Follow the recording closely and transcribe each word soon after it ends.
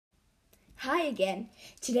Hi again.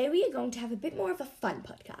 Today we are going to have a bit more of a fun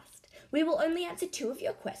podcast. We will only answer 2 of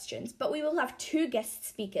your questions, but we will have 2 guest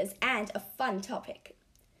speakers and a fun topic.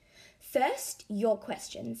 First, your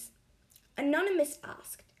questions. Anonymous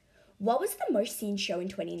asked, what was the most seen show in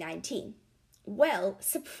 2019? Well,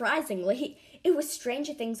 surprisingly, it was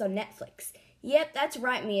Stranger Things on Netflix. Yep, that's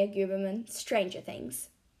right, Mia Guberman, Stranger Things.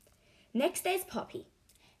 Next there's Poppy.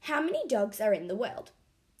 How many dogs are in the world?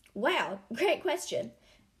 Wow, great question.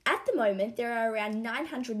 At the moment, there are around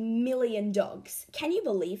 900 million dogs. Can you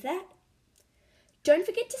believe that? Don't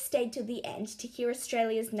forget to stay till the end to hear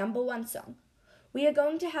Australia's #1 song. We are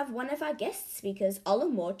going to have one of our guest speakers, Ola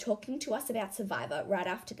Moore, talking to us about Survivor right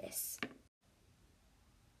after this.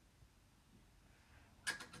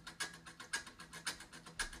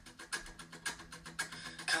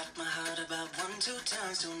 Caught my heart about 1-2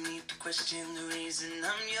 times. Don't need to question the reason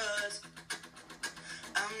I'm yours.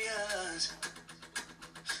 I'm yours.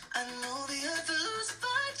 I know the earth will lose a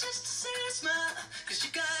fight just to see you smile. Cause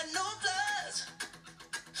you got no flaws.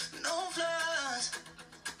 No flaws.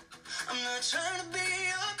 I'm not trying to be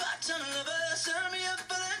your part-time lover. Sign me up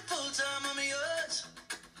for that full-time. I'm yours.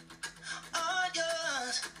 All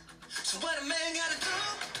yours. So what a man gotta do?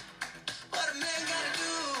 What a man gotta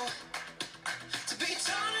do to be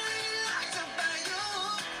totally locked up by you?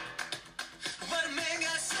 What a man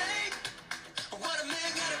gotta say? What a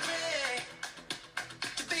man gotta pray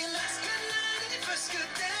to be last good night and your first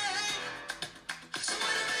good day? So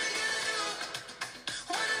what a man gotta do?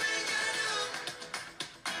 What a man gotta do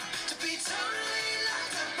to be totally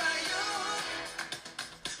locked up by you?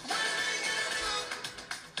 What a man gotta do?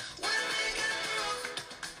 What a man gotta do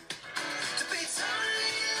to be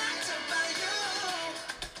totally locked up by you?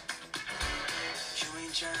 You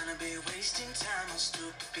ain't tryna be wasting time on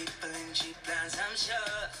stupid people and cheap lines, I'm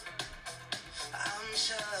sure. I'm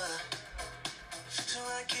sure. So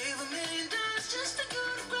I gave $1 million just to go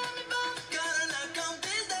to grab me by the collar, knock on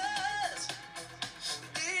these doors.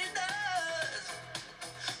 These doors.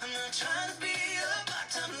 I'm not trying to be a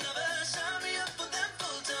part-time lover. Sign me up for that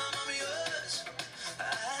full-time. I'm yours.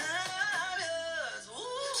 I'm yours.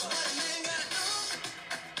 Ooh. So what a man gotta do?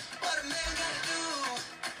 What a man gotta do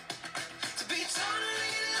to be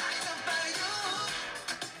totally locked up by you?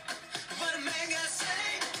 What a man gotta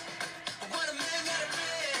say? What a man gotta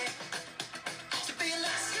pray to be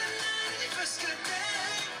last good night and your first good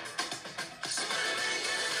day? So what a man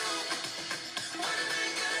gotta do? What a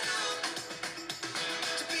man gotta do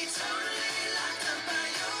to be totally locked up by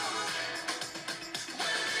you?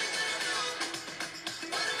 What a man gotta do?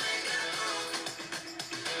 What a man gotta do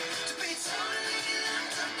to be totally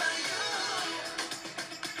locked up by you?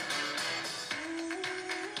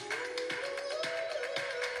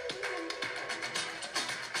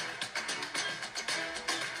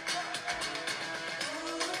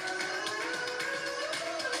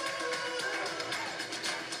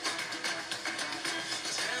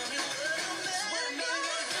 Tell me what a man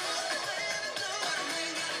gotta do? What a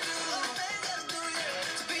man gotta do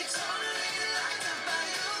to be totally locked up by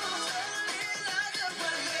you? What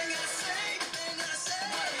a man gotta say?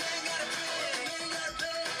 What a man gotta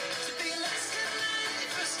pray to be last good night and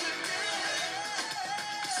your first good day?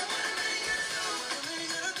 So what a man gotta do? What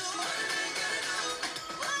a man gotta do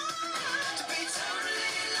to be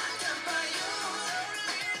totally locked up by you? What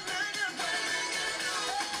a man gotta do?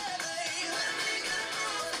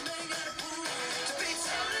 What a man gotta do to be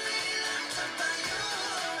totally locked up by you?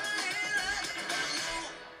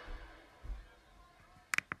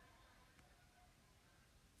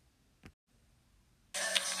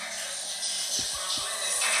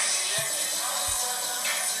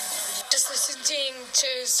 Just listening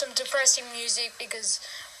to some depressing music because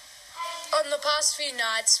on the past few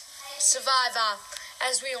nights, Survivor,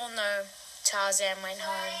 as we all know, Tarzan went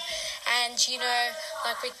home. And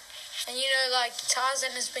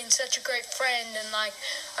Tarzan has been such a great friend, and I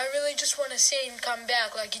really just want to see him come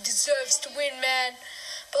back. He deserves to win, man.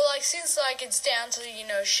 But since it's down to,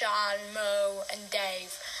 Sean, Mo, and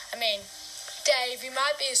Dave. I mean, Dave, you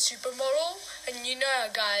might be a supermodel, and you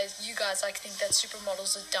guys think that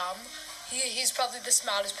supermodels are dumb. He's probably the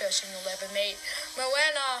smartest person you'll ever meet.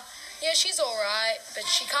 Moana, yeah, she's alright, but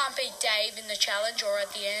she can't beat Dave in the challenge or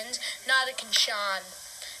at the end. Neither can Sean.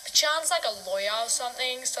 But Sean's a lawyer or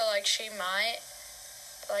something, so she might.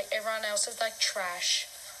 But everyone else is trash,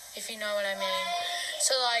 if you know what I mean.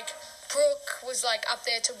 So Brooke was up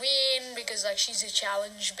there to win because she's a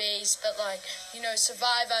challenge beast, but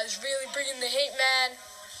Survivor is really bringing the heat, man.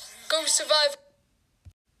 Go Survivor.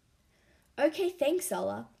 Okay, thanks,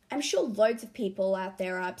 Ola. I'm sure loads of people out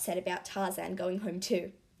there are upset about Tarzan going home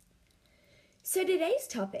too. So today's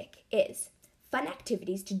topic is fun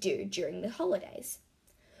activities to do during the holidays.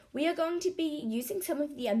 We are going to be using some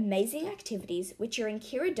of the amazing activities which are in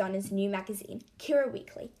Kira Donner's new magazine, Kira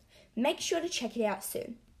Weekly. Make sure to check it out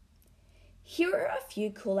soon. Here are a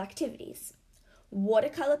few cool activities.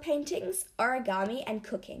 Watercolour paintings, origami and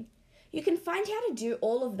cooking. You can find how to do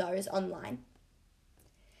all of those online.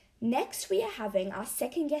 Next, we are having our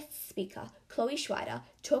second guest speaker, Chloe Schweider,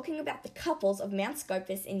 talking about the couples of Mount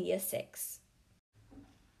Scopus in Year 6.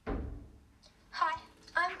 Hi,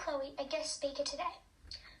 I'm Chloe, a guest speaker today.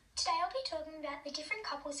 Today I'll be talking about the different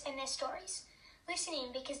couples and their stories. Listen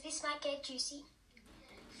in because this might get juicy.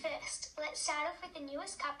 First, let's start off with the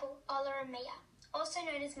newest couple, Ola and Mia, also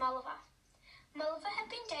known as Mullova. Mullova had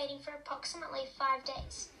been dating for approximately 5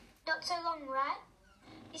 days. Not so long, right?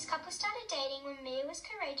 This couple started dating when Mia was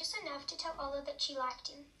courageous enough to tell Ola that she liked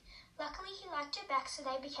him. Luckily, he liked her back, so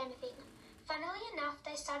they became a thing. Funnily enough,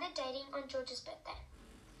 they started dating on George's birthday.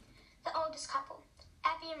 The oldest couple,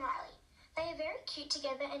 Abby and Riley. They are very cute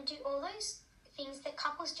together and do all those things that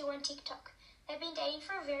couples do on TikTok. They've been dating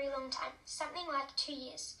for a very long time, something like 2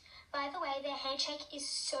 years. By the way, their handshake is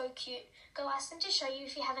so cute. Go ask them to show you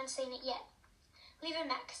if you haven't seen it yet. Liv and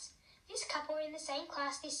Max. This couple are in the same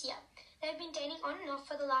class this year. They've been dating on and off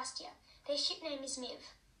for the last year. Their ship name is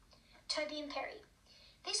Miv. Toby and Perry.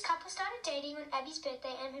 This couple started dating on Abby's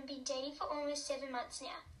birthday and have been dating for almost 7 months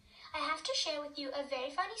now. I have to share with you a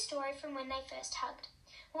very funny story from when they first hugged.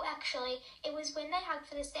 Well, actually, it was when they hugged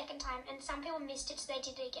for the second time and some people missed it, so they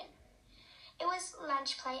did it again. It was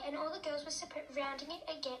lunch play and all the girls were surrounding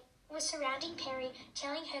Perry,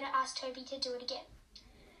 telling her to ask Toby to do it again.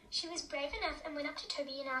 She was brave enough and went up to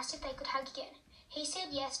Toby and asked if they could hug again. He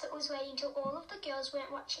said yes, but was waiting till all of the girls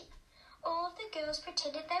weren't watching. All of the girls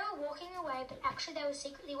pretended they were walking away, but actually they were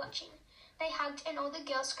secretly watching. They hugged and all the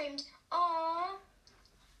girls screamed, "Aww!"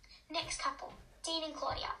 Next couple, Dean and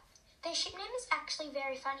Claudia. Their ship name is actually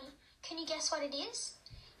very funny. Can you guess what it is?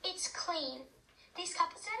 It's Clean. This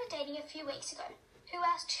couple started dating a few weeks ago. Who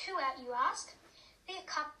asked who out, you ask?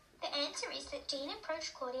 The answer is that Dean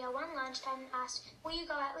approached Claudia one lunchtime and asked, "Will you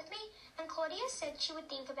go out with me?" And Claudia said she would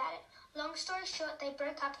think about it. Long story short, they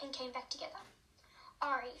broke up and came back together.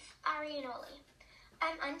 Ari and Ollie.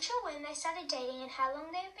 I'm unsure when they started dating and how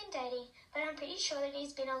long they have been dating, but I'm pretty sure that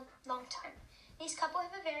it's been a long time. This couple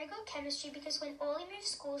have a very good chemistry because when Ollie moved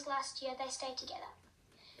schools last year, they stayed together.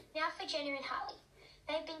 Now for Jenna and Harley.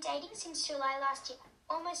 They've been dating since July last year,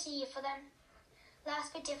 almost a year for them.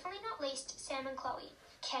 Last but definitely not least, Sam and Chloe,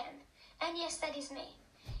 Cam. And yes, that is me.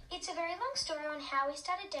 It's a very long story on how we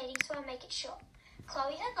started dating, so I'll make it short.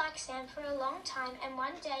 Chloe had liked Sam for a long time, and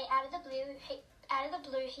one day, out of the blue,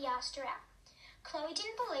 he asked her out. Chloe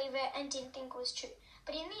didn't believe it and didn't think it was true,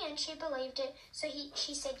 but in the end she believed it, so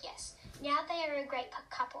she said yes. Now they are a great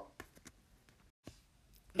couple.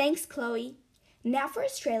 Thanks, Chloe. Now for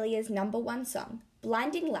Australia's #1 song,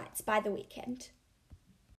 Blinding Lights by The Weeknd.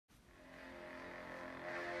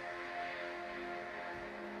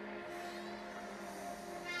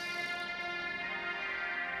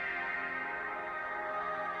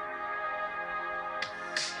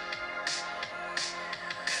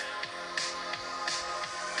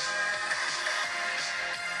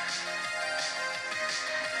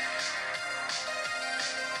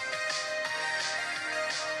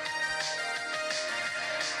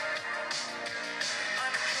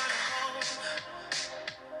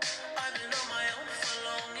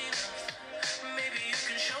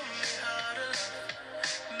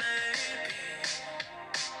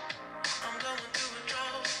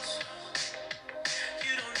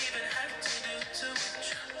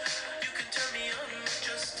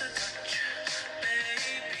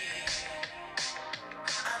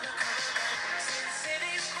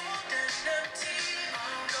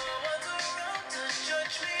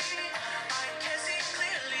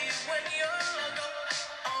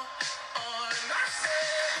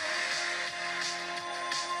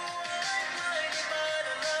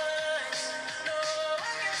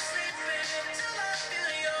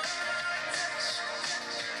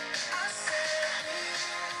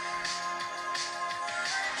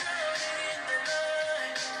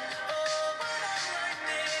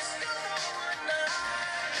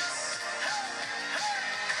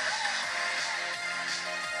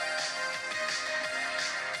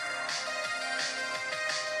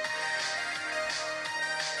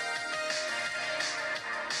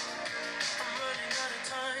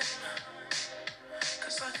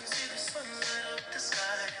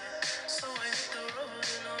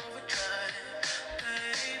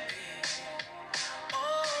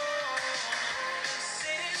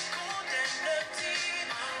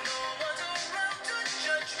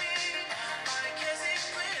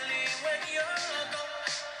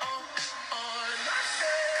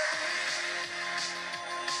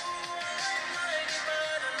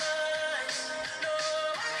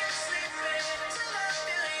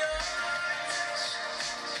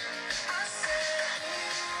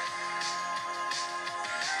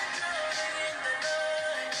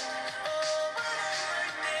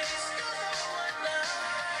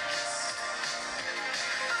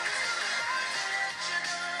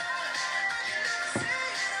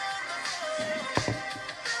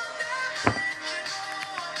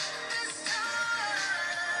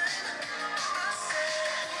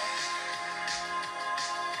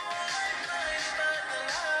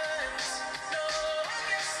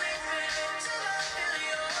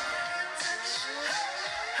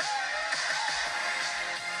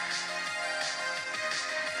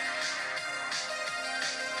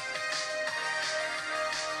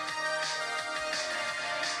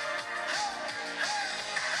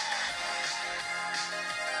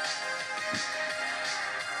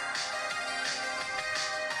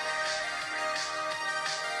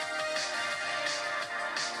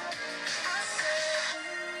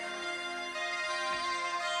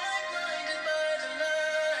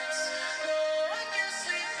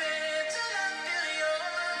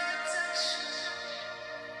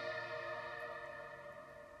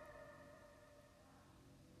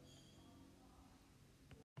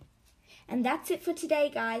 And that's it for today,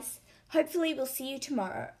 guys. Hopefully we'll see you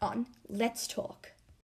tomorrow on Let's Talk.